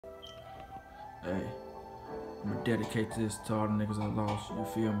Hey, I'ma dedicate this to all the niggas I lost, you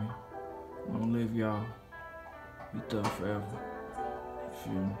feel me? Long live y'all. Be thug forever. You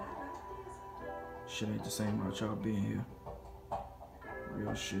feel me? Shit ain't the same without y'all being here.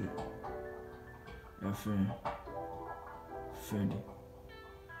 Real shit. FN. Fendi.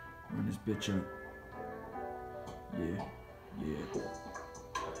 Run this bitch up. Yeah.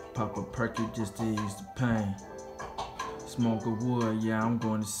 Pop a perky just to ease the pain. Smoke a wood, yeah, I'm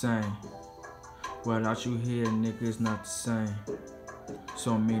going insane. Without you here, nigga, it's not the same.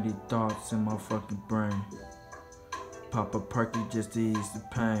 So many thoughts in my fucking brain. Pop a perky just to ease the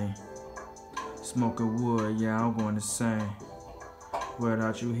pain. Smoke a wood, yeah, I'm going insane.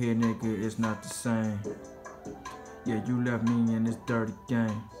 Without you here, nigga, it's not the same. Yeah, you left me in this dirty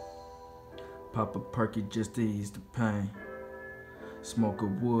game. Pop a perky just to ease the pain. Smoke a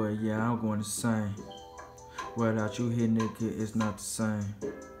wood, yeah, I'm going insane. Without you here, nigga, it's not the same.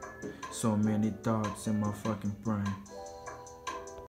 So many thoughts in my fucking brain.